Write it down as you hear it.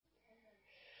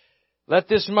Let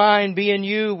this mind be in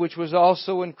you, which was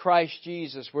also in Christ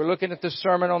Jesus. We're looking at the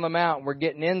Sermon on the Mount. We're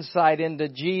getting insight into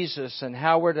Jesus and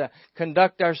how we're to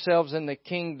conduct ourselves in the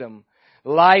kingdom.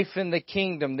 Life in the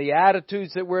kingdom. The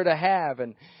attitudes that we're to have.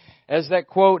 And as that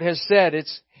quote has said,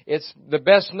 it's the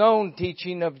best known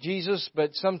teaching of Jesus,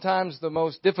 but sometimes the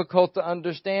most difficult to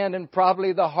understand and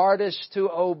probably the hardest to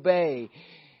obey.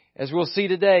 As we'll see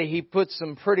today, He puts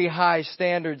some pretty high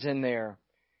standards in there.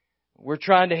 We're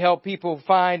trying to help people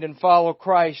find and follow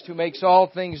Christ who makes all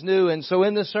things new. And so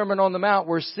in the Sermon on the Mount,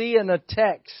 we're seeing a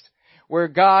text where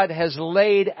God has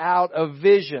laid out a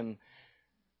vision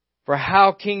for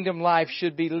how kingdom life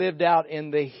should be lived out in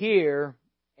the here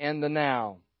and the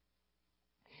now.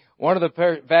 One of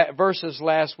the verses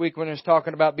last week when it was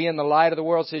talking about being the light of the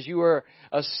world says you are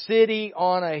a city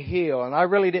on a hill. And I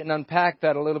really didn't unpack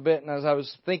that a little bit. And as I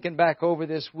was thinking back over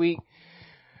this week,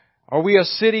 are we a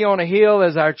city on a hill?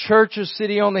 Is our church a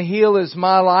city on the hill? Is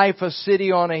my life a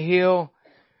city on a hill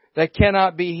that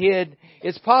cannot be hid?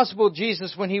 It's possible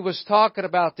Jesus, when He was talking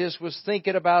about this, was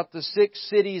thinking about the 6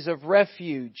 cities of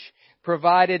refuge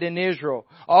provided in Israel.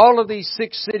 All of these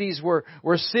 6 cities were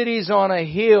cities on a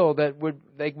hill that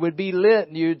would be lit,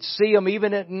 and you'd see them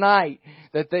even at night,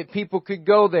 that people could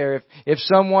go there. If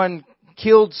someone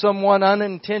killed someone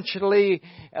unintentionally,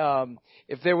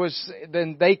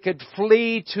 then they could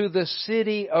flee to the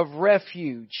city of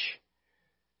refuge.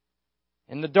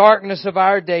 In the darkness of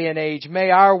our day and age,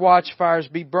 may our watchfires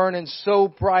be burning so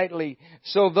brightly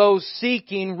so those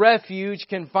seeking refuge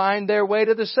can find their way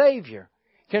to the Savior,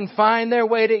 can find their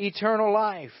way to eternal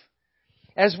life.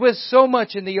 As with so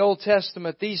much in the Old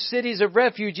Testament, these cities of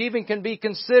refuge even can be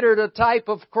considered a type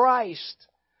of Christ.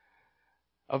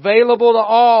 Available to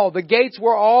all. The gates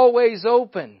were always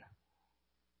open.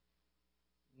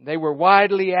 They were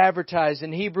widely advertised.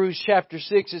 In Hebrews chapter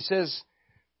 6 it says,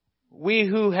 we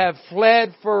who have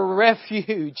fled for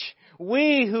refuge,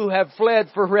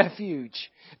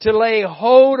 to lay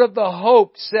hold of the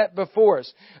hope set before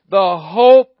us. The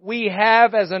hope we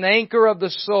have as an anchor of the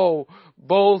soul,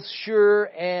 both sure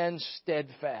and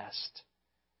steadfast.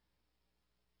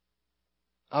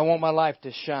 I want my life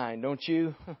to shine, don't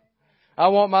you? I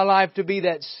want my life to be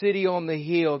that city on the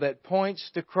hill that points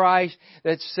to Christ,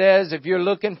 that says if you're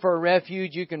looking for a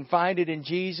refuge, you can find it in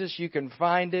Jesus. You can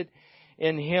find it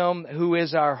in Him who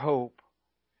is our hope.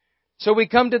 So we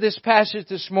come to this passage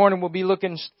this morning. We'll be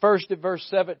looking first at verse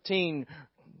 17.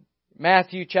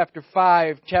 Matthew chapter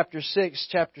 5, chapter 6,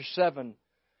 chapter 7.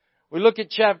 We look at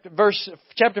chapter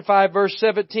 5, verse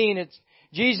 17.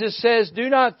 Jesus says, do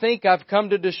not think I've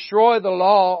come to destroy the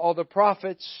law or the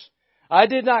prophets. I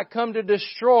did not come to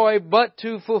destroy, but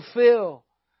to fulfill.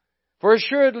 For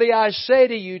assuredly I say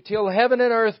to you, till heaven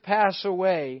and earth pass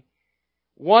away,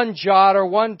 one jot or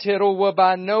one tittle will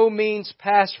by no means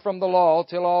pass from the law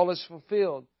till all is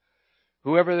fulfilled.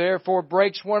 Whoever therefore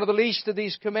breaks one of the least of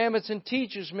these commandments and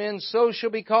teaches men, so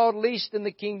shall be called least in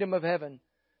the kingdom of heaven.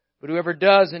 But whoever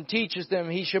does and teaches them,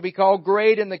 he shall be called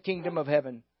great in the kingdom of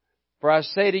heaven. For I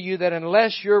say to you that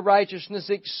unless your righteousness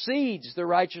exceeds the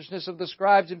righteousness of the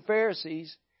scribes and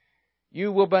Pharisees,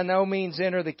 you will by no means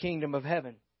enter the kingdom of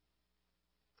heaven.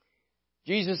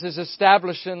 Jesus is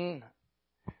establishing,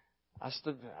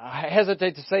 I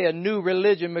hesitate to say a new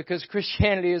religion because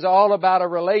Christianity is all about a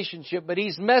relationship, but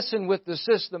He's messing with the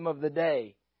system of the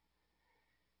day.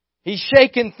 He's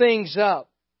shaking things up.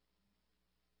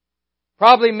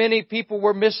 Probably many people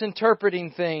were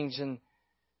misinterpreting things, and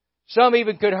some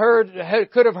even could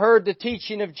have heard the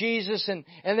teaching of Jesus, and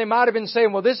they might have been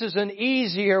saying, well, this is an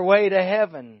easier way to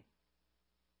heaven.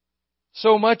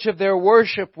 So much of their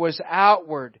worship was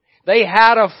outward. They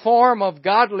had a form of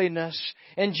godliness,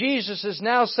 and Jesus is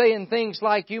now saying things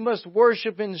like, you must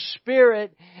worship in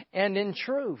spirit and in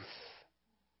truth.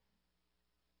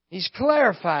 He's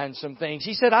clarifying some things.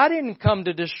 He said, I didn't come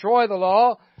to destroy the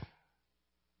law.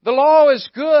 The law is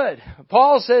good.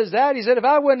 Paul says that. He said, if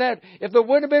it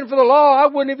wouldn't have been for the law, I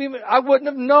wouldn't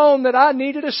have known that I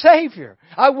needed a Savior.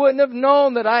 I wouldn't have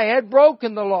known that I had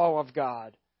broken the law of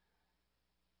God.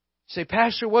 You say,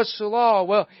 Pastor, what's the law?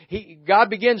 Well,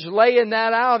 God begins laying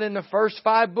that out in the first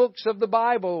 5 books of the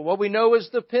Bible. What we know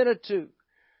is the Pentateuch.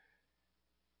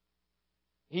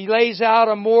 He lays out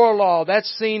a moral law. That's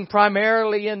seen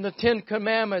primarily in the 10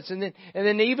 Commandments. And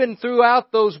then even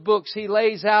throughout those books, He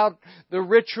lays out the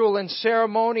ritual and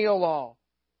ceremonial law.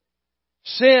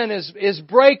 Sin is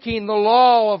breaking the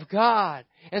law of God.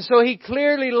 And so He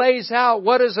clearly lays out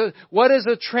what is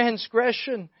a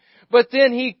transgression. But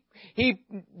then He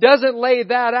doesn't lay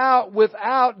that out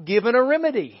without giving a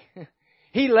remedy.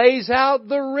 He lays out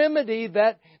the remedy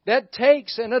that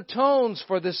takes and atones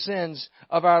for the sins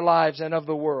of our lives and of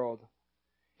the world.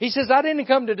 He says, I didn't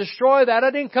come to destroy that. I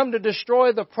didn't come to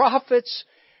destroy the prophets.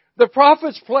 The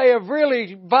prophets play a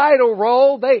really vital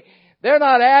role. They're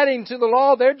not adding to the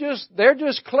law. They're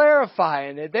just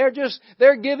clarifying it.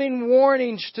 They're giving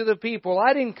warnings to the people.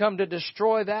 I didn't come to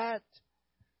destroy that.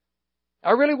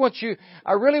 I really want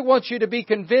you to be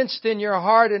convinced in your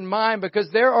heart and mind, because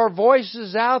there are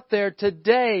voices out there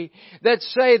today that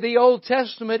say the Old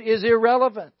Testament is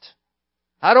irrelevant.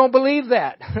 I don't believe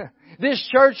that. This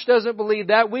church doesn't believe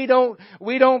that. We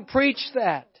don't preach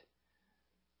that.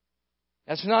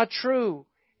 That's not true.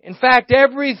 In fact,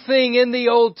 everything in the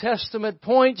Old Testament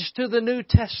points to the New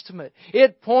Testament.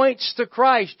 It points to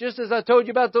Christ. Just as I told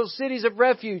you about those cities of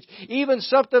refuge. Even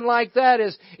something like that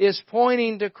is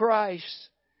pointing to Christ.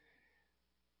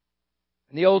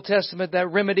 In the Old Testament,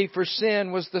 that remedy for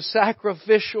sin was the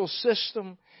sacrificial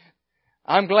system.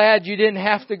 I'm glad you didn't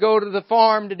have to go to the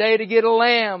farm today to get a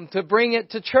lamb to bring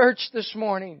it to church this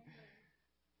morning.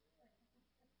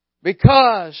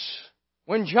 Because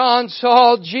when John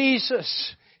saw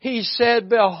Jesus, he said,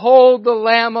 "Behold the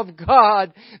Lamb of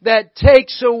God that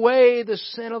takes away the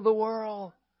sin of the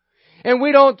world." And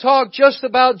we don't talk just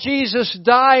about Jesus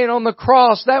dying on the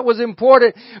cross. That was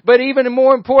important. But even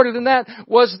more important than that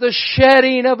was the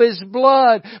shedding of His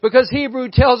blood. Because Hebrew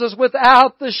tells us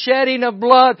without the shedding of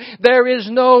blood, there is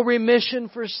no remission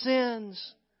for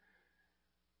sins.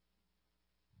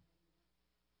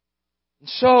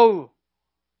 So,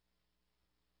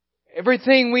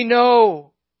 everything we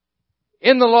know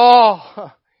in the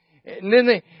law, and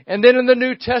then in the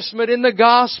New Testament, in the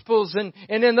Gospels and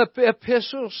in the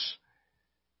epistles,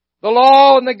 the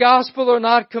law and the gospel are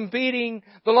not competing.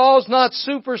 The law is not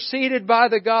superseded by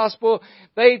the gospel.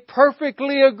 They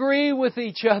perfectly agree with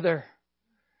each other.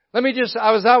 I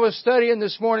was studying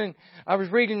this morning, I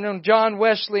was reading on John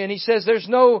Wesley, and he says there's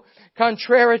no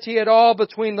contrariety at all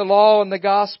between the law and the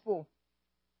gospel.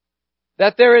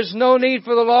 That there is no need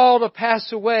for the law to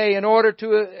pass away in order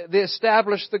to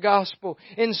establish the gospel.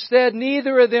 Instead,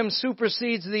 neither of them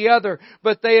supersedes the other,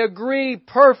 but they agree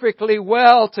perfectly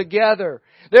well together.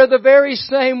 They're the very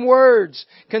same words,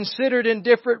 considered in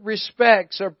different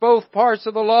respects, are both parts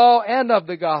of the law and of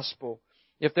the gospel.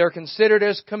 If they're considered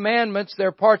as commandments,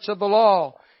 they're parts of the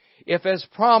law. If as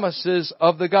promises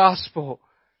of the gospel.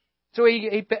 So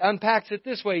he unpacks it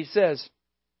this way. He says,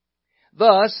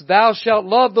 "Thus, thou shalt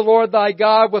love the Lord thy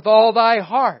God with all thy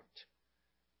heart."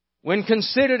 When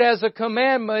considered as a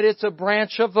commandment, it's a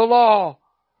branch of the law.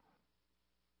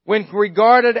 When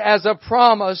regarded as a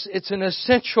promise, it's an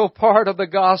essential part of the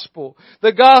gospel.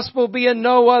 The gospel being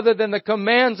no other than the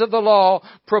commands of the law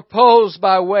proposed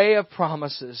by way of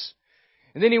promises.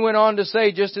 And then he went on to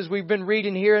say, just as we've been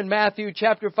reading here in Matthew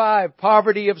chapter 5,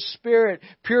 poverty of spirit,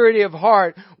 purity of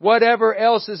heart, whatever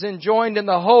else is enjoined in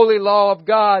the holy law of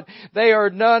God, they are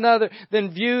none other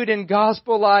than viewed in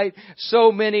gospel light,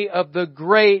 so many of the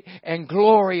great and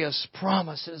glorious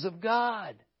promises of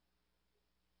God.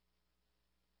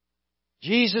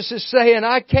 Jesus is saying,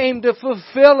 I came to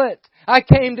fulfill it. I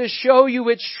came to show you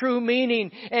its true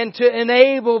meaning and to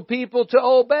enable people to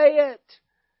obey it.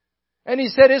 And He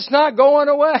said, it's not going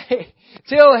away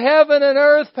till heaven and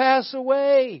earth pass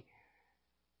away.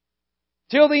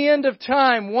 Till the end of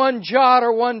time, one jot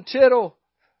or one tittle.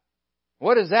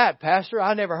 What is that, Pastor?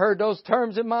 I never heard those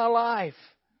terms in my life.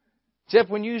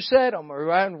 Except when you said them or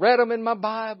I read them in my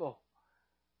Bible.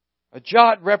 A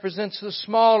jot represents the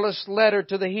smallest letter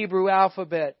to the Hebrew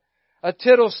alphabet. A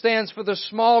tittle stands for the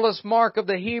smallest mark of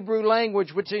the Hebrew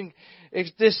language, which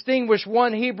distinguishes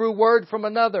one Hebrew word from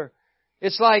another.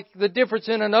 It's like the difference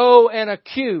in an O and a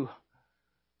Q.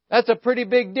 That's a pretty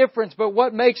big difference, but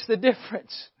what makes the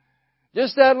difference?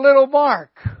 Just that little mark.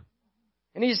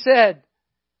 And He said,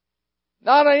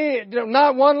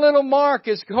 not one little mark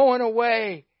is going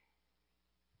away.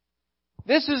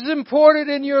 This is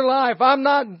important in your life. I'm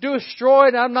not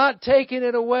destroyed. I'm not taking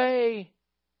it away.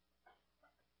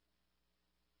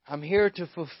 I'm here to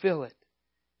fulfill it.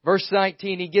 Verse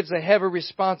 19, He gives a heavy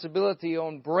responsibility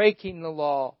on breaking the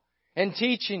law and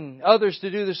teaching others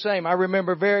to do the same. I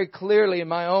remember very clearly in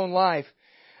my own life,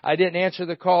 I didn't answer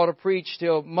the call to preach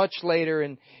till much later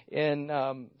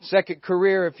in second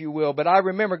career, if you will. But I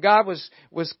remember God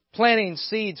was planting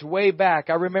seeds way back.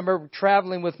 I remember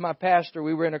traveling with my pastor.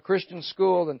 We were in a Christian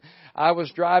school and I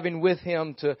was driving with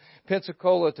him to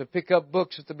Pensacola to pick up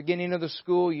books at the beginning of the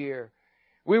school year.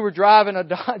 We were driving a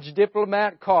Dodge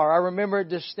Diplomat car. I remember it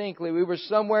distinctly. We were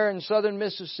somewhere in southern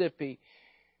Mississippi.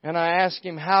 And I asked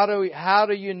him, how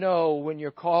do you know when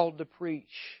you're called to preach?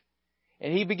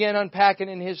 And he began unpacking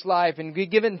in his life and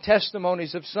giving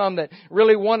testimonies of some that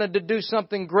really wanted to do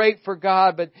something great for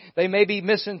God, but they maybe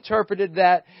misinterpreted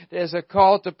that as a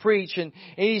call to preach. And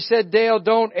he said, Dale,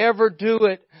 don't ever do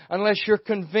it unless you're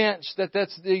convinced that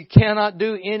you cannot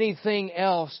do anything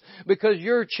else, because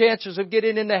your chances of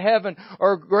getting into heaven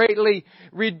are greatly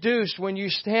reduced when you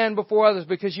stand before others,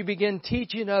 because you begin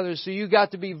teaching others. So you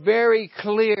got to be very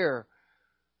clear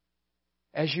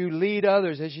as you lead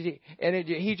others,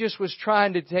 he just was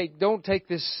trying to don't take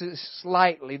this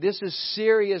slightly. This is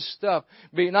serious stuff.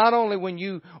 Not only when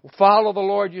you follow the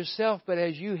Lord yourself, but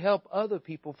as you help other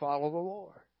people follow the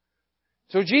Lord.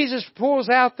 So Jesus pulls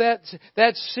out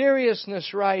that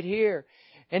seriousness right here.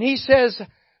 And He says,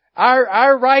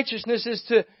 our righteousness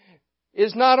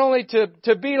is not only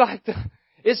to be like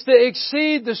it's to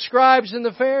exceed the scribes and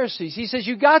the Pharisees. He says,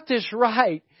 you got this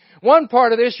right. One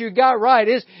part of this you got right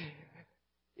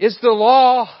is the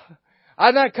law.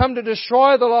 I've not come to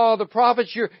destroy the law of the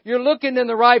prophets. You're looking in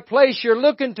the right place. You're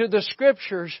looking to the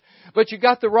Scriptures, but you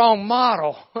got the wrong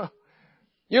model.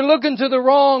 You're looking to the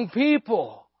wrong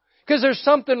people. Because there's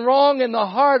something wrong in the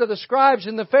heart of the scribes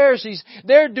and the Pharisees.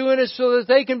 They're doing it so that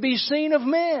they can be seen of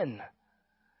men.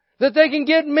 That they can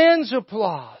get men's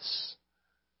applause.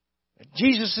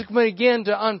 Jesus is going to begin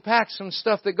to unpack some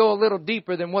stuff that go a little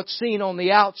deeper than what's seen on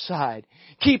the outside.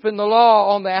 Keeping the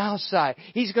law on the outside.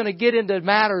 He's going to get into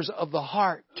matters of the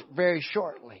heart very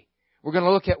shortly. We're going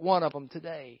to look at one of them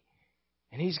today.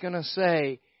 And He's going to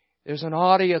say, there's an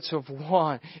audience of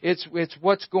one. It's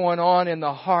what's going on in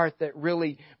the heart that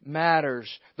really matters.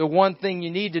 The one thing you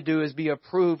need to do is be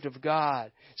approved of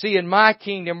God. See, in my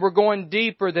kingdom, we're going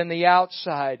deeper than the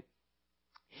outside.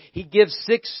 He gives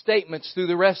 6 statements through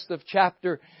the rest of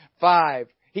chapter 5.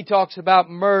 He talks about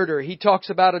murder. He talks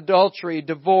about adultery,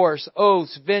 divorce,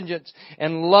 oaths, vengeance,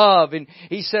 and love. And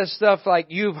He says stuff like,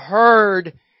 you've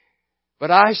heard,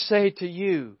 but I say to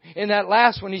you. In that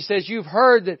last one, He says, you've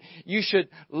heard that you should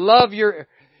love your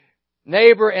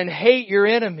neighbor and hate your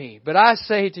enemy. But I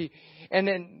say to you, and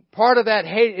then part of that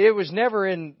hate, it was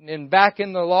never back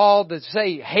in the law to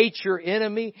say hate your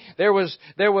enemy. There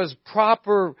was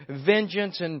proper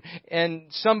vengeance, and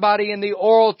somebody in the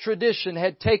oral tradition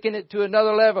had taken it to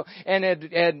another level and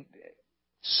had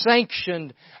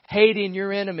sanctioned hating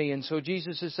your enemy. And so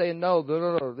Jesus is saying, no,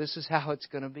 this is how it's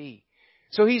going to be.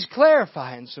 So He's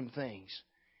clarifying some things.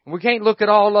 We can't look at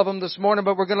all of them this morning,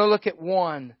 but we're going to look at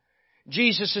one.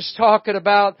 Jesus is talking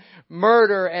about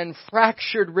murder and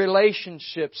fractured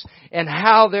relationships and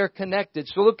how they're connected.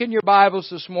 So look in your Bibles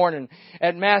this morning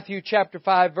at Matthew chapter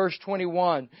 5 verse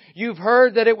 21. You've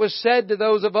heard that it was said to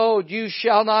those of old, you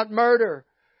shall not murder.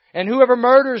 And whoever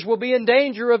murders will be in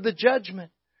danger of the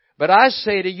judgment. But I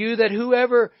say to you that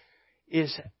whoever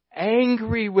is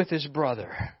angry with his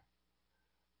brother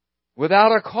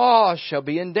without a cause shall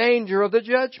be in danger of the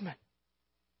judgment.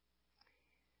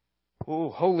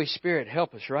 Oh, Holy Spirit,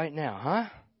 help us right now, huh?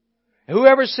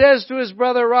 Whoever says to his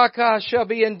brother, Raca, shall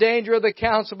be in danger of the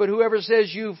council, but whoever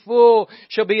says, you fool,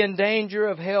 shall be in danger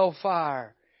of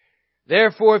hellfire.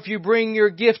 Therefore, if you bring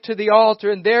your gift to the altar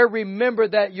and there remember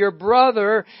that your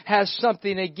brother has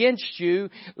something against you,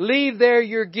 leave there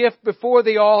your gift before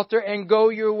the altar and go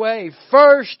your way.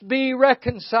 First be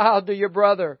reconciled to your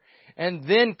brother and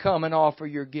then come and offer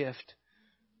your gift.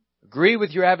 Agree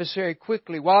with your adversary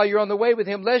quickly while you're on the way with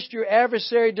him, lest your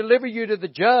adversary deliver you to the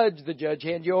judge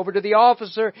hand you over to the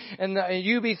officer, and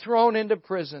you be thrown into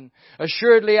prison.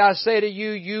 Assuredly, I say to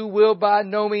you, you will by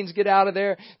no means get out of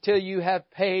there till you have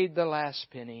paid the last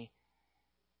penny.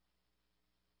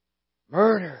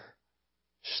 Murder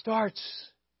starts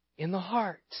in the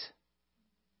heart.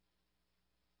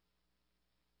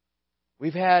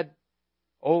 We've had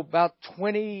about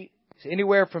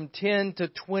anywhere from 10 to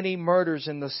 20 murders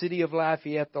in the city of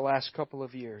Lafayette the last couple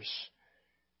of years.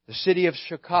 The city of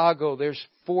Chicago, there's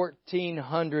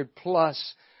 1,400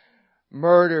 plus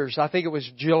murders. I think it was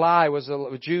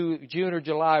June or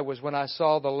July was when I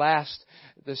saw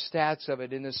the stats of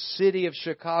it in the city of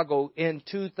Chicago in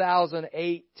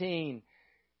 2018.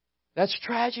 That's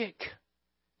tragic.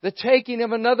 The taking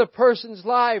of another person's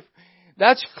life.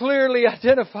 That's clearly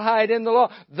identified in the law.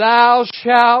 Thou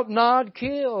shalt not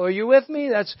kill. Are you with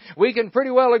me? We can pretty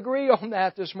well agree on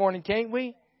that this morning, can't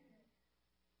we?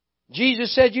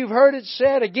 Jesus said, you've heard it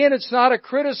said. Again, it's not a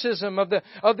criticism of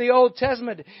the Old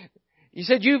Testament. He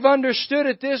said, you've understood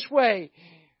it this way.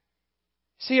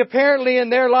 See, apparently in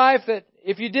their life that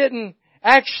if you didn't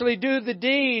actually do the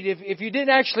deed, if you didn't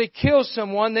actually kill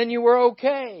someone, then you were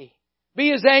okay.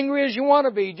 Be as angry as you want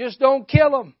to be. Just don't kill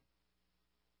them.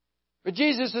 But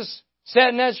Jesus is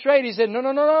setting that straight. He said,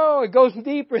 no. It goes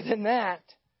deeper than that.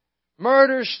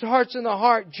 Murder starts in the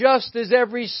heart just as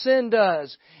every sin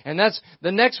does. And that's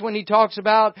the next one he talks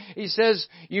about. He says,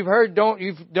 you've heard,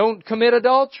 don't commit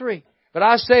adultery. But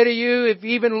I say to you, if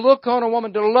you even look on a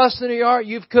woman to lust in your heart,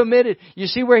 you've committed. You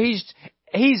see where he's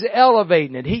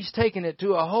elevating it. He's taking it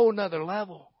to a whole nother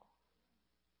level.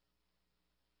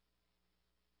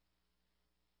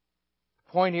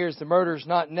 The point here is the murder is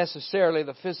not necessarily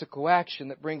the physical action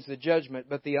that brings the judgment,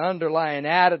 but the underlying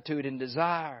attitude and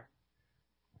desire.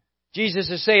 Jesus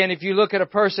is saying if you look at a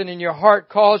person and your heart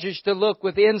causes you to look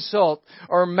with insult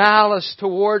or malice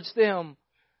towards them,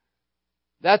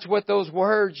 that's what those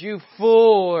words, you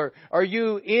fool, or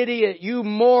you idiot, you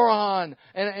moron.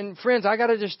 And friends, I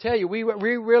gotta just tell you, we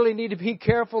really need to be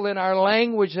careful in our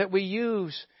language that we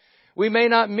use. We may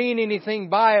not mean anything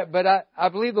by it, but I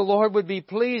believe the Lord would be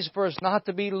pleased for us not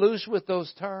to be loose with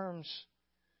those terms.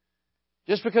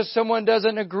 Just because someone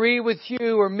doesn't agree with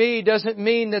you or me doesn't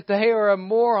mean that they are a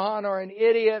moron or an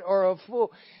idiot or a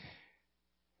fool.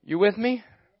 You with me?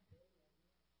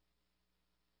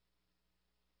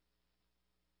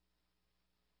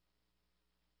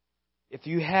 If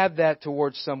you have that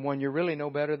towards someone, you're really no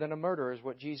better than a murderer, is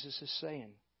what Jesus is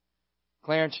saying.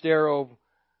 Clarence Darrow,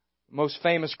 most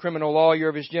famous criminal lawyer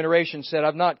of his generation, said,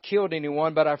 I've not killed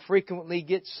anyone, but I frequently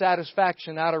get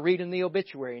satisfaction out of reading the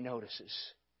obituary notices.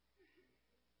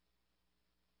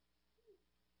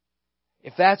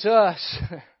 If that's us,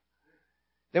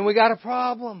 then we got a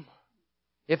problem.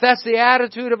 If that's the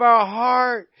attitude of our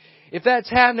heart, if that's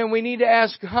happening, we need to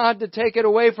ask God to take it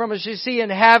away from us. You see,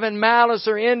 and having malice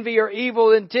or envy or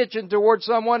evil intention towards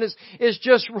someone is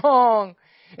just wrong.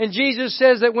 And Jesus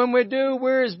says that when we do,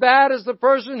 we're as bad as the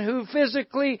person who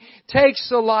physically takes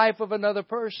the life of another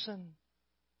person.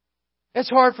 It's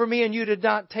hard for me and you to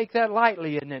not take that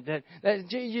lightly, isn't it? That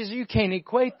Jesus, you can't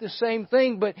equate the same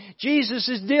thing, but Jesus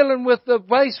is dealing with the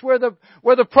place where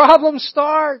the problem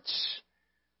starts.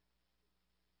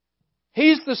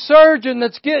 He's the surgeon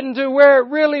that's getting to where it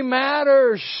really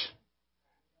matters.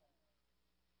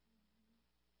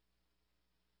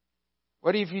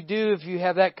 What if you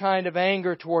have that kind of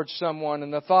anger towards someone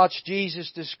and the thoughts Jesus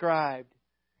described?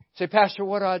 Say, Pastor,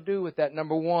 what do I do with that?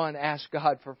 Number one, ask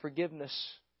God for forgiveness.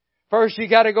 First, you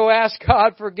got to go ask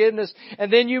God forgiveness,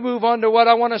 and then you move on to what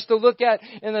I want us to look at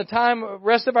in the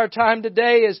rest of our time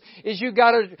today is you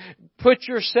got to put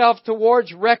yourself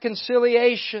towards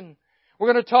reconciliation.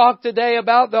 We're going to talk today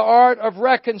about the art of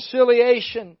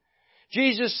reconciliation.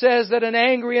 Jesus says that an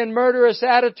angry and murderous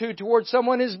attitude towards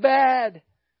someone is bad.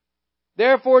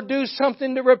 Therefore, do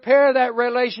something to repair that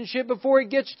relationship before it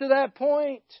gets to that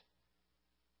point.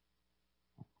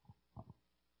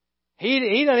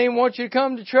 He doesn't even want you to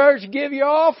come to church and give your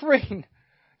offering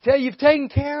till you've taken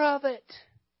care of it.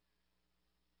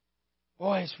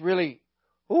 Boy,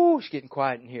 it's getting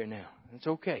quiet in here now. It's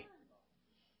okay.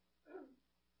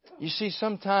 You see,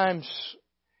 sometimes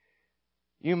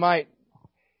I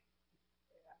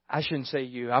shouldn't say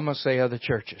you, I'm going to say other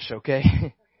churches,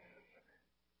 okay?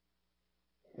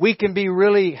 We can be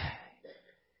really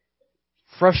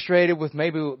frustrated with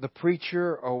maybe the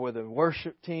preacher or with the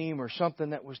worship team or something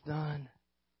that was done.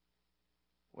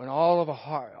 When all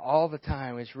the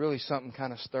time it's really something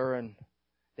kind of stirring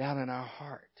down in our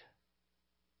heart.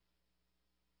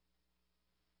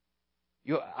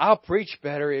 I'll preach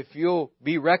better if you'll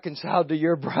be reconciled to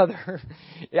your brother.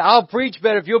 I'll preach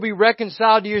better if you'll be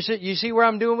reconciled to your sister. You see where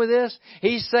I'm doing with this?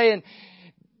 He's saying,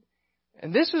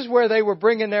 and this is where they were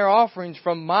bringing their offerings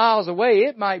from miles away.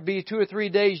 It might be 2 or 3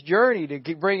 days journey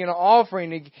to bring an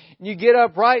offering. And you get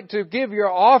up right to give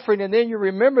your offering, and then you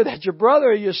remember that your brother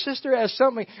or your sister has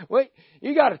something. Wait,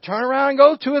 you got to turn around and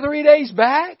go 2 or 3 days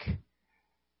back?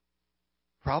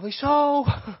 Probably so.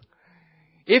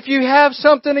 If you have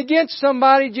something against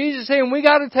somebody, Jesus is saying, we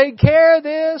got to take care of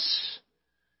this.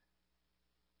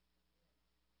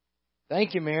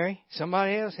 Thank you, Mary.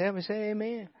 Somebody else help me say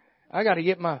amen. I got to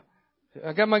get my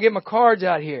cards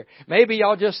out here. Maybe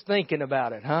y'all just thinking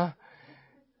about it, huh?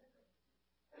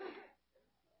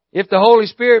 If the Holy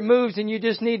Spirit moves and you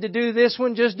just need to do this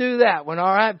one, just do that one. All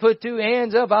right, put 2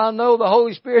 hands up. I'll know the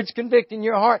Holy Spirit's convicting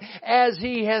your heart as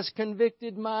He has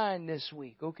convicted mine this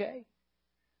week, okay?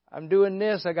 I'm doing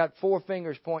this. I got 4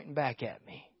 fingers pointing back at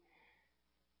me.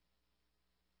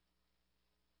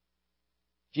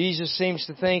 Jesus seems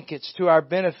to think it's to our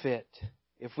benefit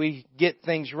if we get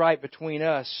things right between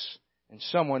us and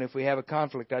someone if we have a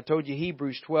conflict. I told you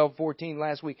Hebrews 12:14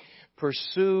 last week.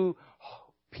 Pursue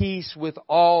peace with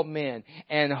all men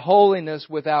and holiness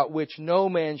without which no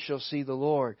man shall see the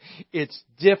Lord. It's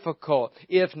difficult,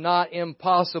 if not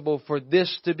impossible, for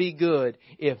this to be good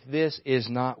if this is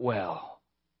not well.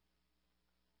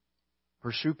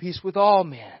 Pursue peace with all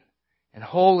men. and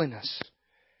holiness.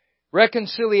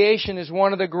 Reconciliation is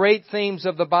one of the great themes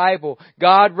of the Bible.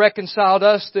 God reconciled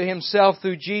us to Himself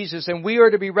through Jesus, and we are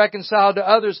to be reconciled to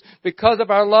others because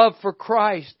of our love for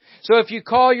Christ. So if you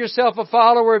call yourself a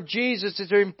follower of Jesus,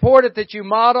 it's important that you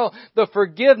model the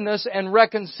forgiveness and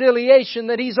reconciliation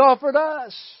that He's offered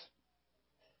us.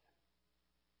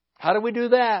 How do we do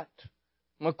that?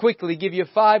 I'm going to quickly give you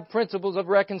 5 principles of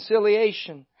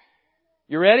reconciliation.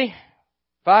 You ready?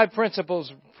 5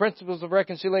 principles of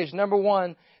reconciliation. Number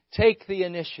 1, take the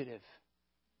initiative.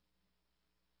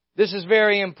 This is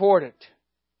very important.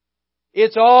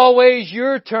 It's always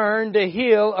your turn to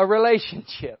heal a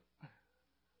relationship.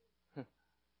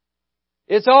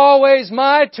 It's always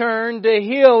my turn to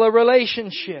heal a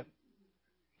relationship.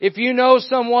 If you know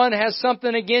someone has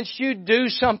something against you, do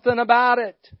something about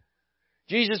it.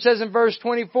 Jesus says in verse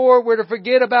 24, we're to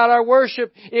forget about our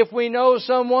worship if we know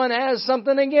someone has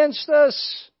something against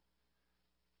us.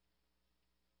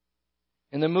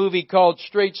 In the movie called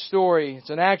Straight Story, it's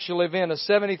an actual event. A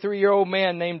 73-year-old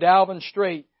man named Alvin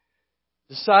Straight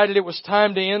decided it was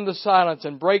time to end the silence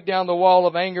and break down the wall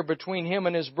of anger between him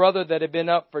and his brother that had been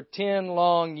up for 10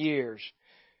 long years.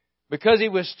 Because he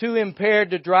was too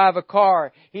impaired to drive a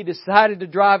car, he decided to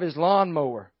drive his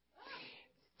lawnmower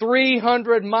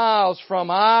 300 miles from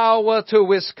Iowa to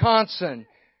Wisconsin.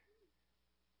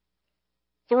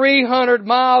 300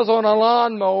 miles on a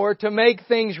lawnmower to make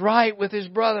things right with his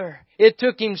brother. It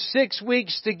took him 6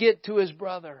 weeks to get to his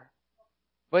brother.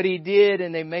 But he did,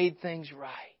 and they made things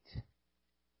right.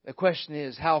 The question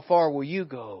is, how far will you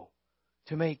go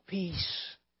to make peace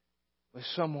with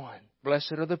someone?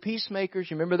 Blessed are the peacemakers.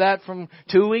 You remember that from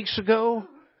 2 weeks ago?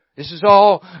 This is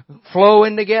all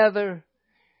flowing together.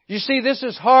 You see, this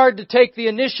is hard to take the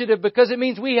initiative because it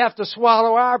means we have to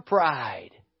swallow our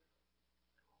pride.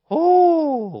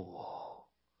 Oh.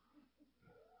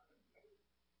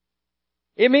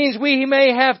 It means we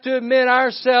may have to admit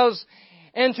ourselves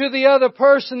and to the other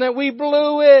person that we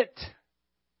blew it.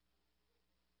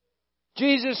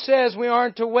 Jesus says we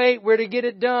aren't to wait, we're to get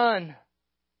it done.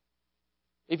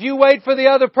 If you wait for the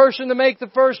other person to make the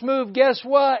first move, guess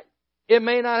what? It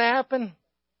may not happen.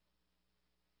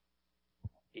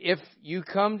 If you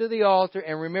come to the altar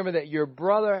and remember that your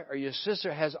brother or your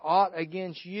sister has aught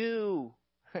against you,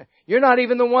 you're not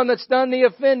even the one that's done the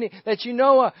offending that you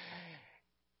know of.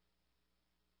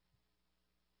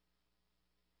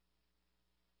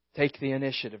 Take the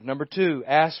initiative. Number 2,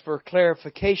 ask for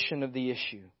clarification of the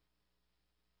issue.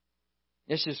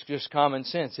 This is just common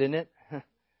sense, isn't it?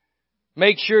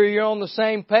 Make sure you're on the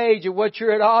same page of what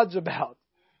you're at odds about.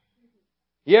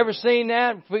 You ever seen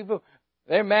that? People,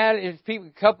 they're mad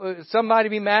if somebody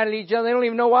be mad at each other. They don't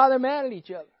even know why they're mad at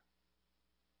each other.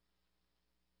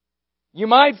 You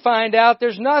might find out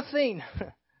there's nothing.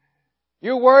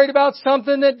 You're worried about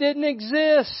something that didn't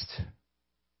exist.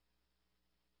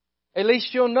 At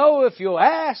least you'll know if you'll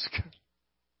ask.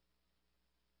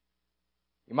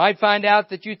 You might find out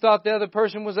that you thought the other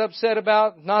person was upset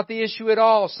about not the issue at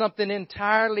all, something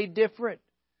entirely different.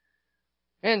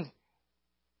 And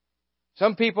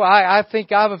some people, I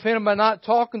think I've offended them by not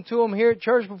talking to them here at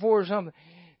church before or something.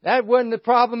 That wasn't the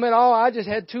problem at all. I just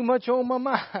had too much on my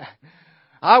mind.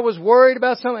 I was worried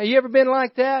about something. Have you ever been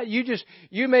like that?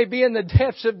 You may be in the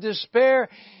depths of despair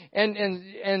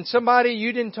and somebody,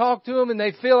 you didn't talk to them and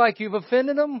they feel like you've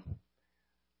offended them.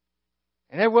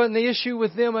 And that wasn't the issue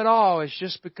with them at all. It's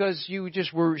just because you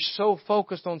just were so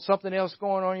focused on something else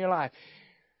going on in your life.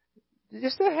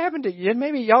 Does that happen to you?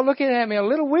 Maybe y'all looking at me a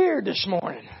little weird this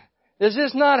morning. Does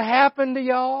this not happen to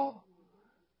y'all?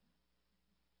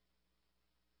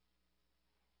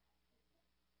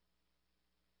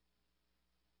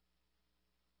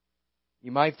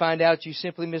 You might find out you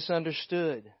simply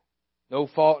misunderstood. No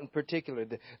fault in particular.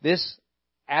 This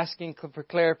asking for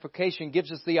clarification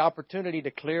gives us the opportunity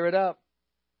to clear it up.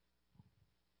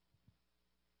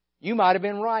 You might have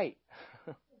been right.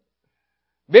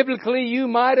 Biblically, you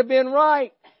might have been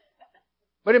right.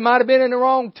 But it might have been in the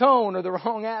wrong tone or the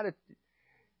wrong attitude.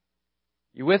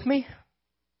 You with me?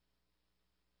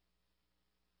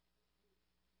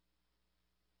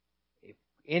 In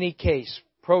any case,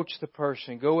 approach the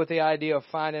person. Go with the idea of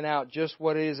finding out just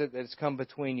what it is that's come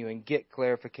between you and get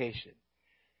clarification.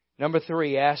 Number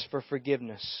 3, ask for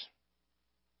forgiveness.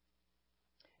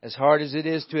 As hard as it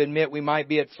is to admit we might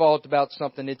be at fault about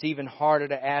something, it's even harder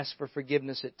to ask for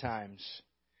forgiveness at times.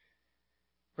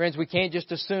 Friends, we can't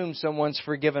just assume someone's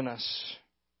forgiven us.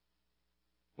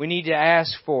 We need to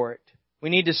ask for it.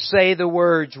 We need to say the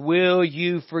words, "Will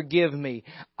you forgive me?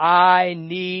 I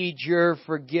need your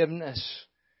forgiveness."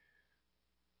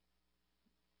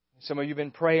 Some of you have been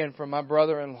praying for my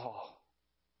brother-in-law.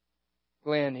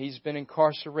 Glenn, he's been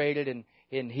incarcerated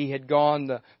and he had gone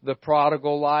the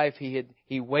prodigal life.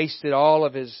 He wasted all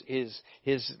of his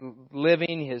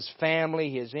living, his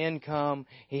family, his income.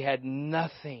 He had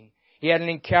nothing. He had an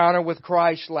encounter with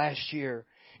Christ last year.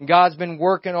 And God's been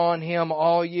working on him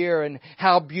all year, and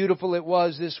how beautiful it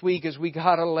was this week as we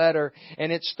got a letter,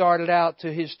 and it started out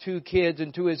to his 2 kids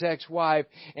and to his ex-wife,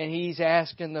 and he's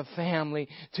asking the family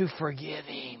to forgive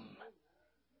him.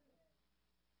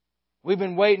 We've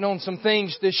been waiting on some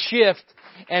things to shift,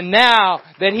 and now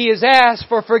that he has asked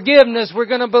for forgiveness, we're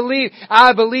going to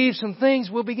I believe some things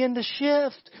will begin to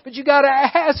shift. But you got to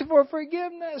ask for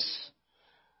forgiveness.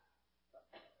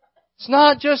 It's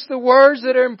not just the words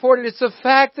that are important. It's the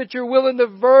fact that you're willing to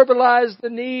verbalize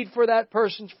the need for that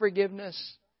person's forgiveness.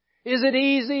 Is it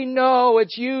easy? No,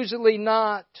 it's usually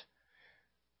not.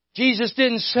 Jesus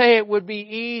didn't say it would be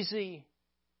easy.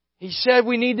 He said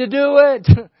we need to do it.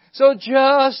 So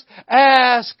just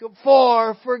ask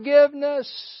for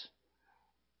forgiveness.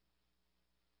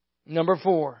 Number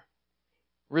 4,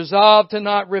 resolve to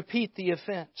not repeat the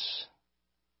offense.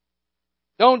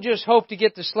 Don't just hope to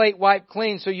get the slate wiped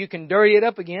clean so you can dirty it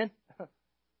up again.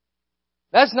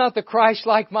 That's not the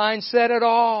Christ-like mindset at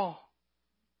all.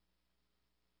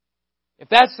 If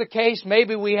that's the case,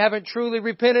 maybe we haven't truly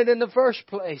repented in the first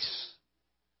place.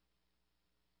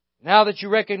 Now that you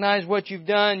recognize what you've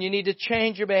done, you need to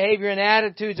change your behavior and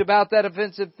attitudes about that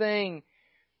offensive thing.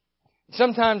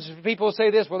 Sometimes people say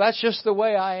this, well, that's just the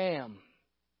way I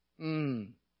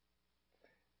am.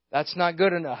 That's not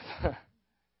good enough.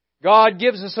 God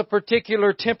gives us a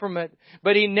particular temperament,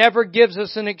 but He never gives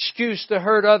us an excuse to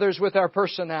hurt others with our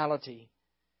personality.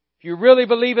 If you really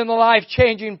believe in the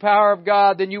life-changing power of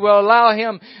God, then you will allow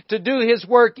Him to do His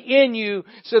work in you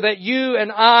so that you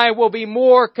and I will be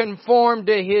more conformed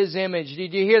to His image.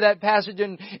 Did you hear that passage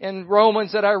in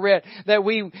Romans that I read? That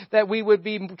we would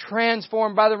be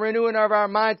transformed by the renewing of our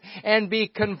minds and be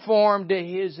conformed to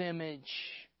His image.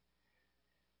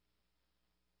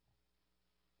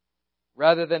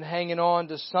 Rather than hanging on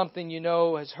to something you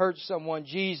know has hurt someone,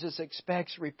 Jesus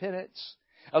expects repentance.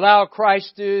 Allow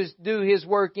Christ to do His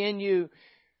work in you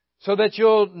so that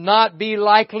you'll not be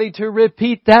likely to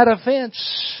repeat that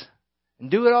offense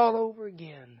and do it all over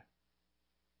again.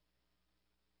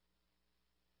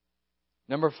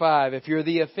 Number 5, if you're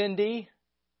the offendee,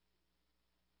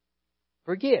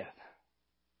 forgive.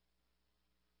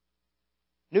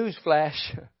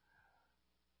 Newsflash.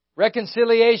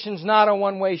 Reconciliation's not a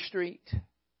one-way street.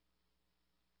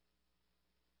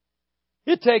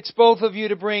 It takes both of you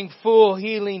to bring full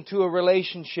healing to a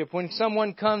relationship. When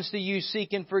someone comes to you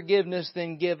seeking forgiveness,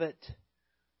 then give it.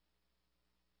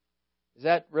 Is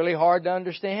that really hard to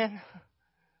understand?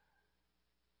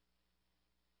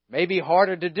 Maybe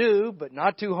harder to do, but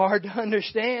not too hard to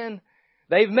understand.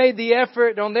 They've made the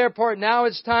effort on their part. Now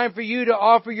it's time for you to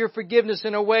offer your forgiveness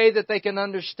in a way that they can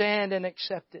understand and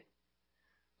accept it.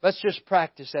 Let's just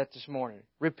practice that this morning.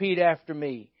 Repeat after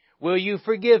me. Will you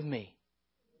forgive me?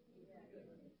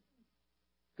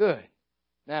 Good.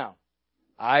 Now,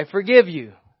 I forgive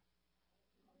you.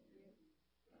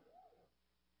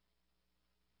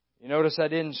 You notice I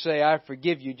didn't say I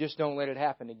forgive you, just don't let it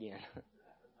happen again.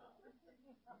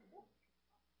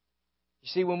 You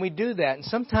see, when we do that, and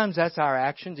sometimes that's our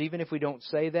actions, even if we don't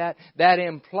say that, that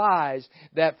implies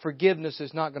that forgiveness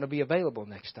is not going to be available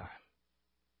next time.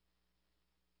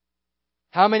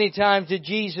 How many times did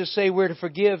Jesus say we're to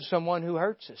forgive someone who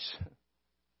hurts us?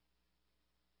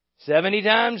 70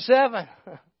 times 7.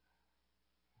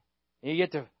 You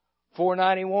get to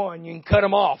 491, you can cut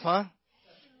them off, huh?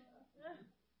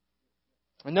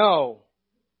 No.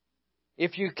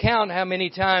 If you count how many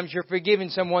times you're forgiving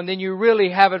someone, then you really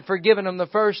haven't forgiven them the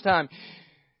first time.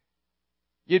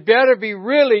 You'd better be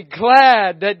really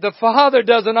glad that the Father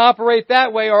doesn't operate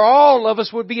that way, or all of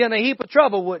us would be in a heap of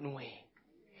trouble, wouldn't we?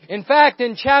 In fact,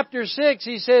 in chapter 6,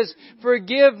 He says,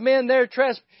 forgive men their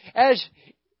trespasses.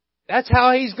 That's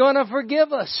how He's going to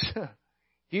forgive us. If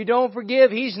you don't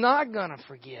forgive, He's not going to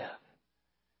forgive.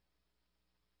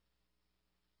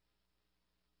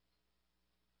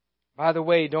 By the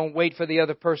way, don't wait for the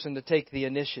other person to take the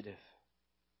initiative.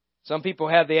 Some people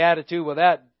have the attitude, well,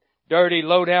 that dirty,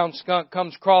 low-down skunk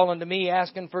comes crawling to me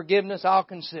asking forgiveness, I'll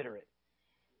consider it.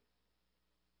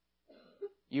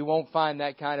 You won't find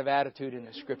that kind of attitude in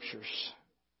the Scriptures.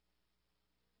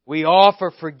 We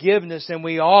offer forgiveness and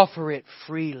we offer it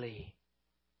freely.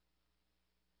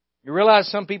 You realize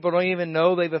some people don't even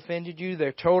know they've offended you.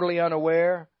 They're totally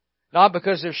unaware. Not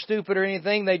because they're stupid or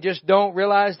anything. They just don't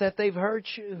realize that they've hurt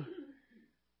you.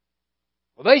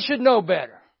 Well, they should know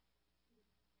better.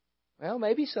 Well,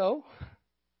 maybe so.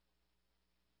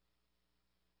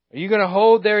 Are you going to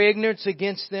hold their ignorance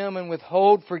against them and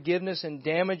withhold forgiveness and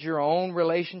damage your own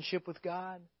relationship with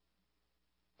God?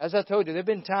 As I told you, there have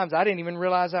been times I didn't even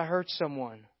realize I hurt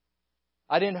someone.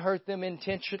 I didn't hurt them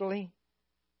intentionally.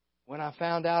 When I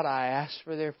found out, I asked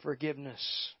for their forgiveness.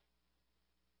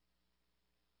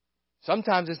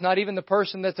 Sometimes it's not even the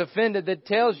person that's offended that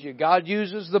tells you. God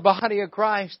uses the body of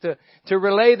Christ to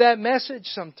relay that message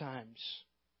sometimes.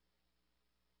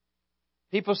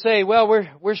 People say, well,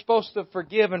 we're supposed to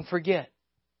forgive and forget.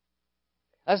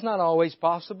 That's not always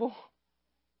possible.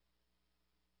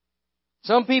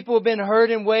 Some people have been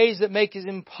hurt in ways that make it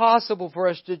impossible for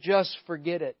us to just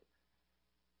forget it.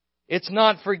 It's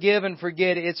not forgive and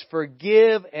forget. It's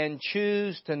forgive and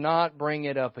choose to not bring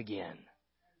it up again.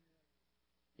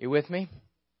 You with me?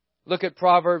 Look at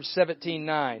Proverbs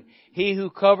 17:9. He who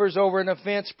covers over an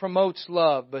offense promotes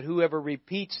love, but whoever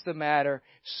repeats the matter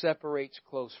separates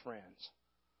close friends.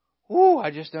 Ooh,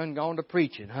 I just done gone to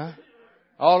preaching, huh?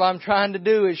 All I'm trying to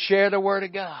do is share the Word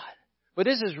of God. But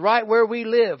this is right where we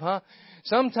live, huh?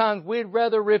 Sometimes we'd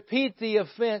rather repeat the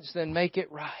offense than make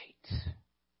it right.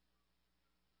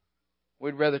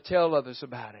 We'd rather tell others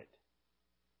about it.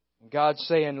 And God's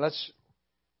saying,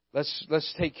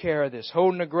 let's take care of this.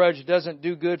 Holding a grudge doesn't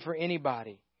do good for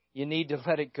anybody. You need to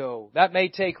let it go. That may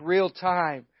take real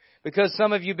time because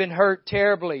some of you have been hurt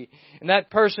terribly. And that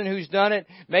person who's done it,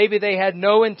 maybe they had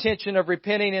no intention of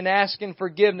repenting and asking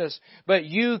forgiveness. But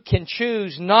you can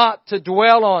choose not to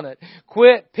dwell on it.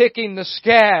 Quit picking the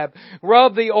scab.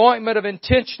 Rub the ointment of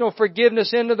intentional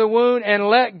forgiveness into the wound and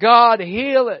let God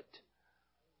heal it.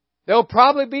 There'll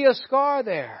probably be a scar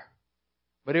there,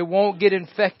 but it won't get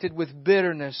infected with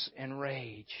bitterness and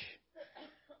rage.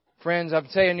 Friends, I'm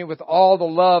telling you with all the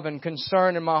love and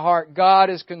concern in my heart, God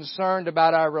is concerned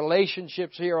about our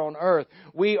relationships here on earth.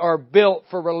 We are built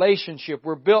for relationship.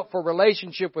 We're built for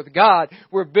relationship with God.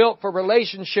 We're built for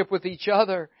relationship with each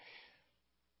other.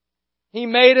 He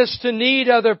made us to need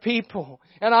other people.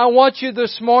 And I want you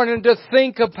this morning to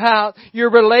think about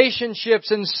your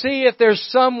relationships and see if there's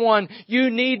someone you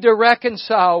need to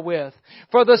reconcile with.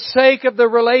 For the sake of the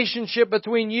relationship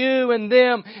between you and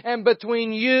them and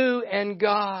between you and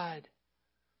God.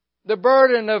 The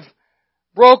burden of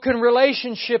broken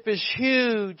relationship is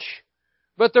huge.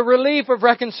 But the relief of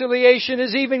reconciliation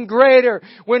is even greater.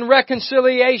 When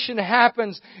reconciliation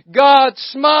happens, God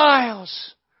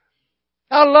smiles.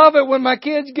 I love it when my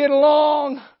kids get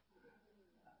along.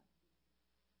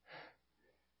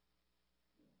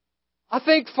 I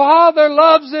think Father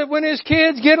loves it when His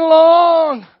kids get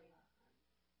along.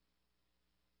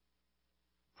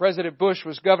 President Bush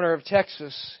was governor of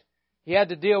Texas. He had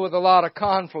to deal with a lot of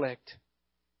conflict.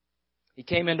 He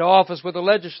came into office with a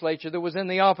legislature that was in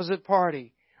the opposite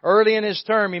party. Early in his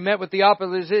term, he met with the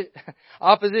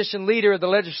opposition leader of the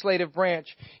legislative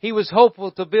branch. He was hopeful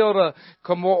to build a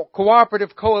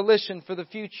cooperative coalition for the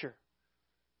future.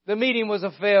 The meeting was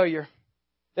a failure.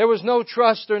 There was no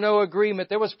trust or no agreement.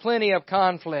 There was plenty of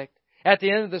conflict. At the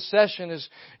end of the session, as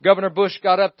Governor Bush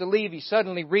got up to leave, he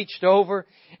suddenly reached over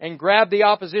and grabbed the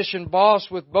opposition boss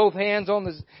with both hands on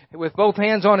his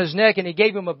neck, and he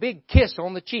gave him a big kiss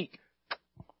on the cheek.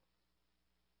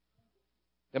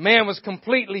 The man was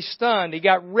completely stunned. He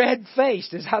got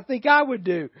red-faced, as I think I would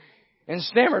do, and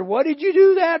stammered, "What did you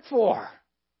do that for?"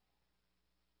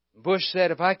 Bush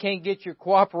said, "If I can't get your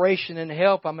cooperation and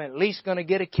help, I'm at least going to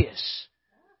get a kiss."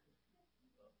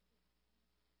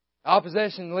 The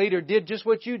opposition leader did just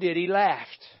what you did. He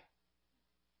laughed.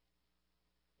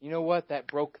 You know what? That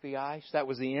broke the ice. That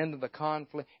was the end of the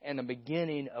conflict and the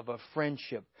beginning of a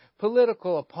friendship.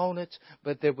 Political opponents,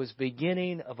 but there was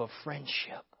beginning of a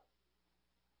friendship.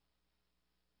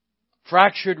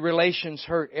 Fractured relations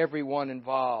hurt everyone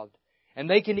involved. And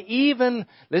they can even,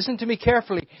 listen to me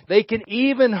carefully, they can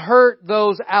even hurt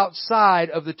those outside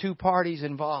of the two parties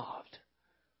involved.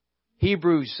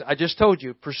 Hebrews, I just told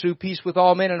you, pursue peace with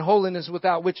all men and holiness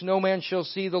without which no man shall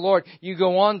see the Lord. You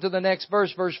go on to the next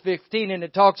verse, verse 15, and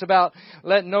it talks about,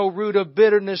 let no root of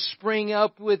bitterness spring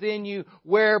up within you,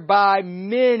 whereby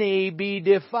many be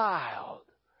defiled.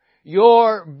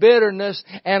 Your bitterness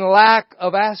and lack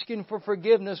of asking for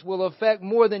forgiveness will affect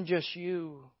more than just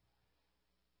you.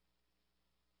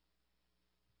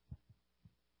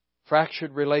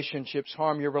 Fractured relationships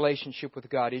harm your relationship with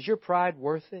God. Is your pride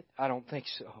worth it? I don't think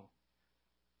so.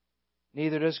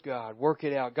 Neither does God. Work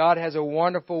it out. God has a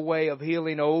wonderful way of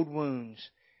healing old wounds.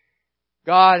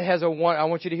 I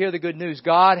want you to hear the good news.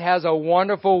 God has a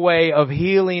wonderful way of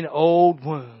healing old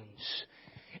wounds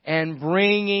and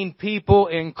bringing people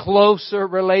in closer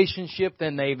relationship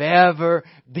than they've ever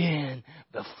been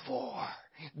before.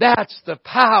 That's the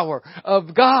power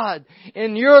of God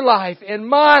in your life, in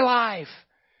my life.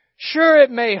 Sure, it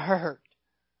may hurt.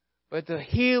 But the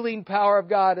healing power of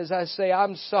God is I say,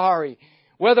 I'm sorry.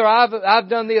 Whether I've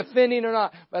done the offending or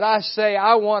not, but I say,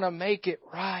 I want to make it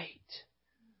right.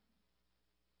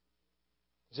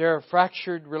 Is there a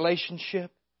fractured relationship?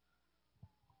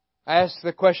 I asked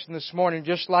the question this morning,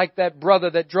 just like that brother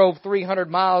that drove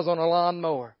 300 miles on a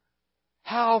lawnmower.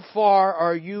 How far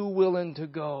are you willing to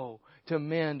go to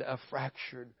mend a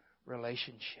fractured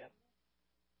relationship?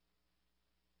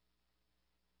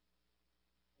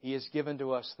 He has given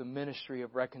to us the ministry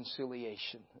of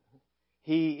reconciliation.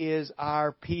 He is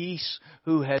our peace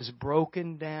who has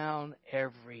broken down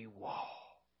every wall.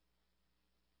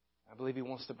 I believe He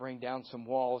wants to bring down some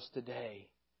walls today.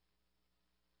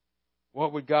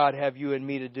 What would God have you and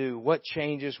me to do? What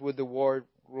changes would the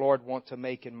Lord want to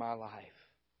make in my life?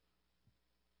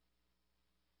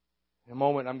 In a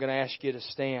moment, I'm going to ask you to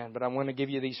stand, but I want to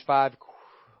give you these 5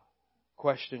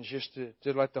 questions just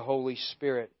to let the Holy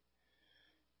Spirit.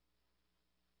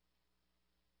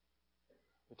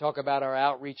 We talk about our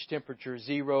outreach temperature,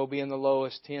 0 being the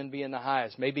lowest, 10 being the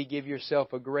highest. Maybe give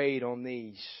yourself a grade on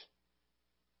these.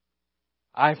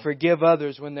 I forgive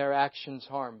others when their actions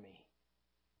harm me.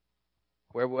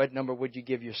 What number would you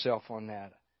give yourself on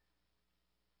that?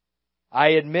 I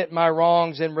admit my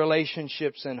wrongs in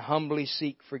relationships and humbly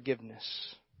seek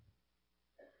forgiveness.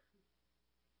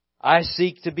 I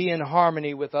seek to be in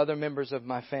harmony with other members of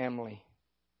my family.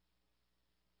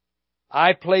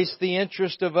 I place the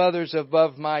interest of others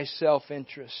above my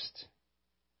self-interest.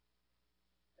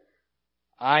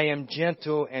 I am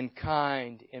gentle and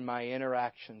kind in my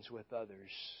interactions with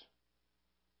others.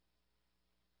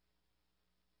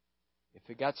 If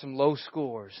it got some low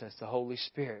scores, that's the Holy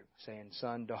Spirit saying,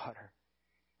 son, daughter.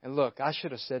 And look, I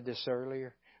should have said this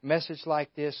earlier. A message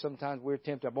like this, sometimes we're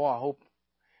tempted. Boy,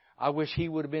 I wish he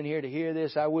would have been here to hear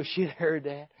this. I wish you'd heard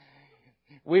that.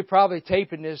 We're probably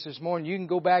taping this morning. You can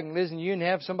go back and listen. You can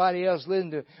have somebody else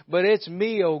listen to it. But it's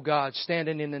me, oh God,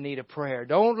 standing in the need of prayer.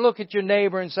 Don't look at your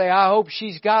neighbor and say, I hope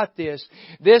she's got this.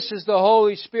 This is the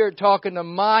Holy Spirit talking to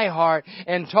my heart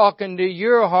and talking to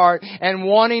your heart and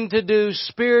wanting to do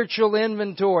spiritual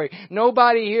inventory.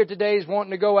 Nobody here today is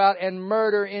wanting to go out and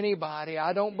murder anybody.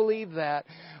 I don't believe that.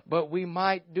 But we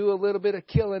might do a little bit of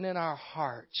killing in our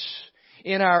hearts,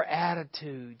 in our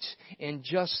attitudes, in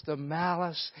just the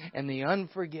malice and the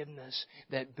unforgiveness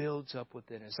that builds up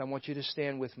within us. I want you to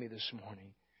stand with me this morning.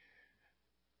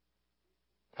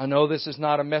 I know this is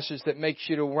not a message that makes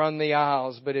you to run the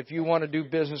aisles, but if you want to do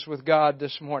business with God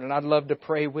this morning, I'd love to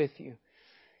pray with you.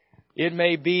 It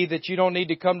may be that you don't need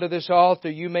to come to this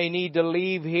altar. You may need to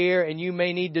leave here and you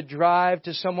may need to drive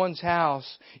to someone's house.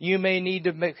 You may need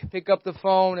to pick up the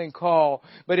phone and call.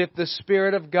 But if the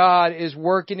Spirit of God is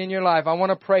working in your life, I want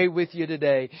to pray with you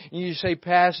today. And you say,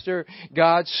 Pastor,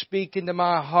 God's speaking to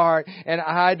my heart and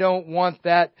I don't want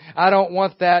that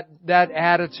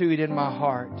attitude in my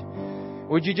heart.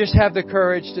 Would you just have the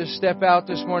courage to step out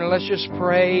this morning? Let's just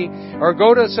pray or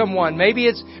go to someone. Maybe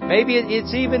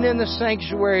it's even in the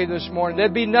sanctuary this morning.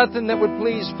 There'd be nothing that would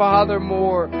please Father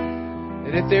more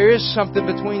than if there is something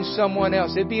between someone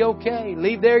else. It'd be okay.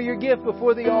 Leave there your gift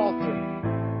before the altar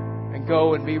and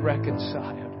go and be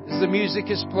reconciled. As the music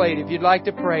is played, if you'd like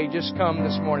to pray, just come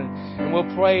this morning and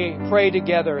we'll pray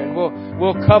together and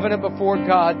we'll covenant before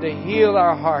God to heal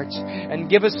our hearts and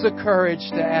give us the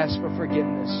courage to ask for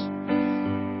forgiveness.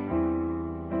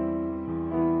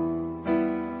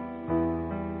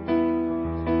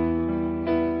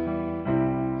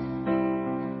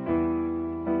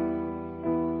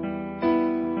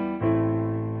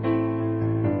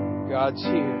 God's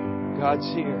here.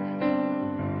 God's here.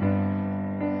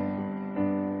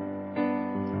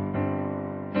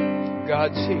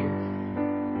 God's here.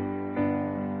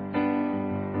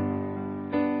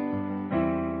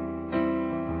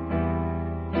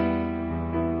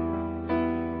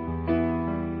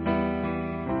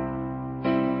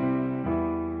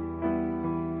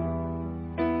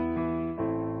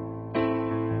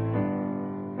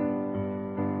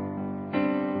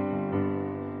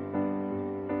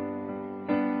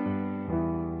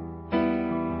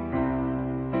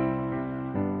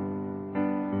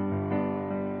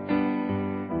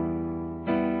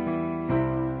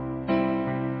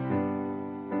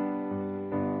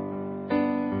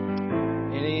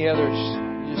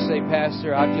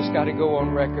 Pastor, I've just got to go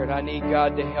on record. I need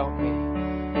God to help me.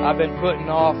 I've been putting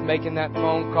off making that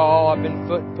phone call. I've been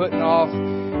putting off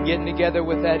getting together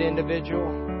with that individual.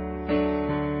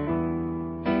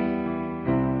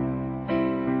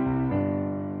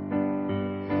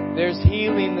 There's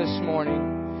healing this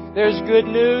morning. There's good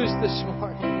news this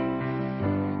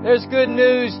morning. There's good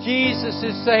news. Jesus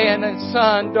is saying,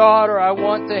 son, daughter, I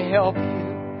want to help you.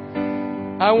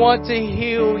 I want to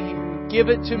heal you. Give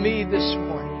it to me this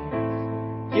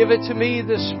morning. Give it to me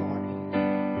this morning.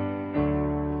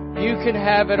 You can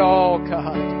have it all,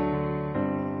 God.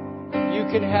 You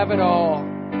can have it all.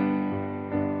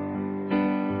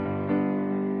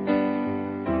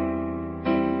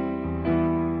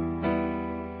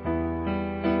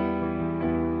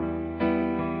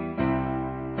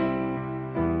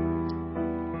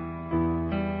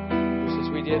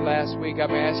 Last week, I'm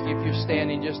going to ask you if you're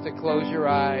standing just to close your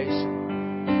eyes.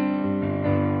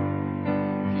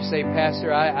 If you say,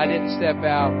 Pastor, I didn't step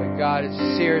out, but God is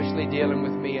seriously dealing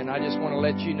with me, and I just want to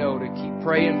let you know to keep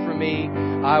praying for me.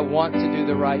 I want to do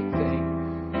the right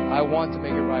thing. I want to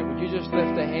make it right. Would you just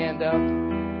lift a hand up?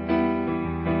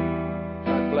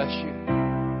 God bless you.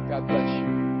 God bless you.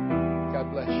 God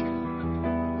bless you.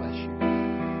 God bless you.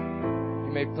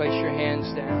 You may place your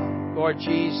hands down. Lord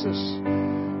Jesus,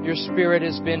 your Spirit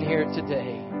has been here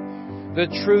today. The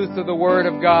truth of the Word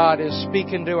of God is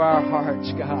speaking to our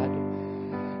hearts, God.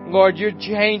 Lord, you're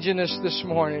changing us this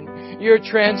morning. You're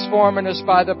transforming us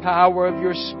by the power of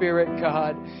your Spirit,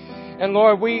 God. And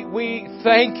Lord, we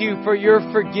thank you for your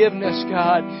forgiveness,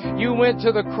 God. You went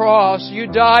to the cross. You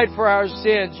died for our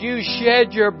sins. You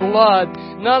shed your blood.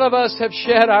 None of us have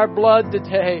shed our blood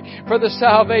today for the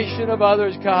salvation of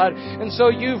others, God. And so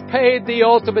you've paid the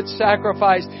ultimate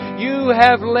sacrifice. You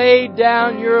have laid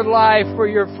down your life for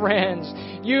your friends.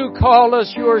 You call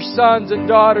us your sons and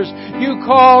daughters. You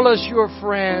call us your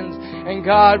friends. And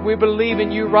God, we believe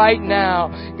in you right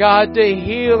now, God, to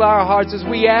heal our hearts as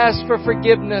we ask for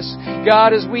forgiveness.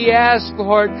 God, as we ask,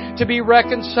 Lord, to be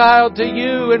reconciled to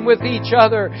you and with each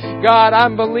other. God,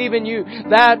 I'm believing you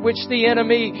that which the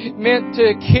enemy meant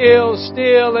to kill,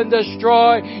 steal, and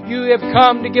destroy. You have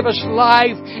come to give us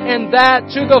life, and that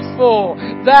to the full,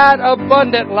 that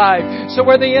abundant life. So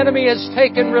where the enemy has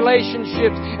taken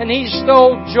relationships and he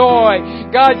stole joy,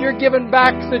 God, you're giving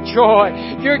back the joy.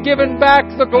 You're giving back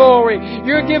the glory.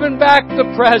 You're giving back the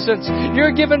presence.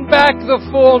 You're giving back the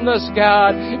fullness,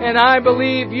 God. And I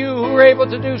believe you who are able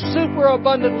to do super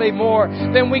abundantly more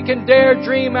than we can dare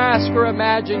dream, ask, or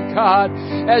imagine, God.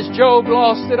 As Job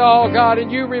lost it all, God,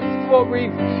 and you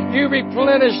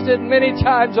replenished it many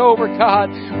times over, God.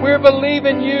 We're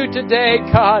believing you today,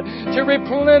 God, to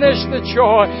replenish the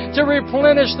joy, to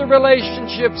replenish the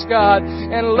relationships, God.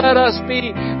 And let us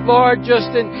be, Lord,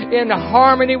 just in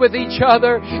harmony with each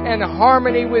other and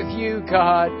harmony with you,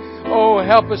 God. Oh,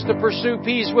 help us to pursue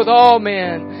peace with all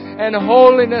men and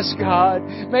holiness, God.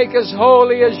 Make us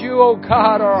holy as you, oh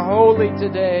God, are holy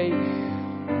today.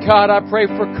 God, I pray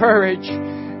for courage.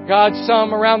 God,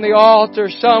 some around the altar,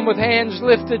 some with hands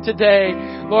lifted today.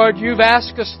 Lord, you've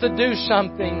asked us to do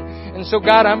something. And so,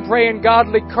 God, I'm praying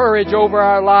godly courage over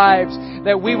our lives,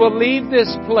 that we will leave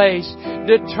this place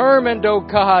determined, oh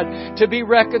God, to be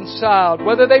reconciled.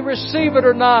 Whether they receive it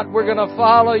or not, we're going to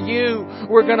follow you.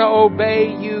 We're going to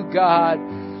obey you, God.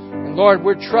 And Lord,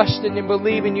 we're trusting and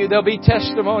believing you. There'll be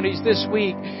testimonies this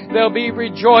week. There'll be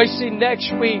rejoicing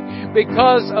next week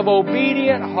because of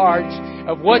obedient hearts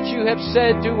of what you have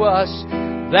said to us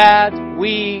that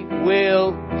we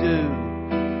will do.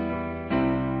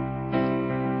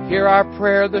 Hear our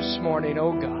prayer this morning,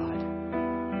 oh God.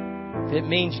 If it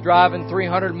means driving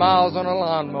 300 miles on a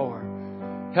lawnmower,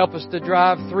 help us to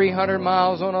drive 300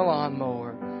 miles on a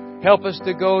lawnmower. Help us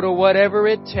to go to whatever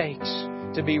it takes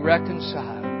to be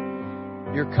reconciled.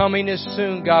 Your coming is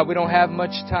soon, God. We don't have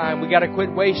much time. We got to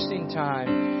quit wasting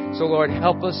time. So, Lord,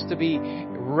 help us to be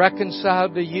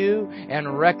reconciled to you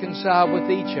and reconciled with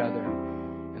each other.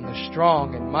 In the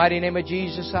strong and mighty name of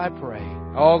Jesus, I pray.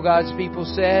 All God's people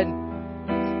said,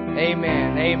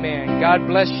 amen. Amen. God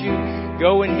bless you.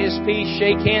 Go in His peace.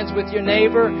 Shake hands with your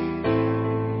neighbor.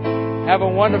 Have a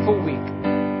wonderful week.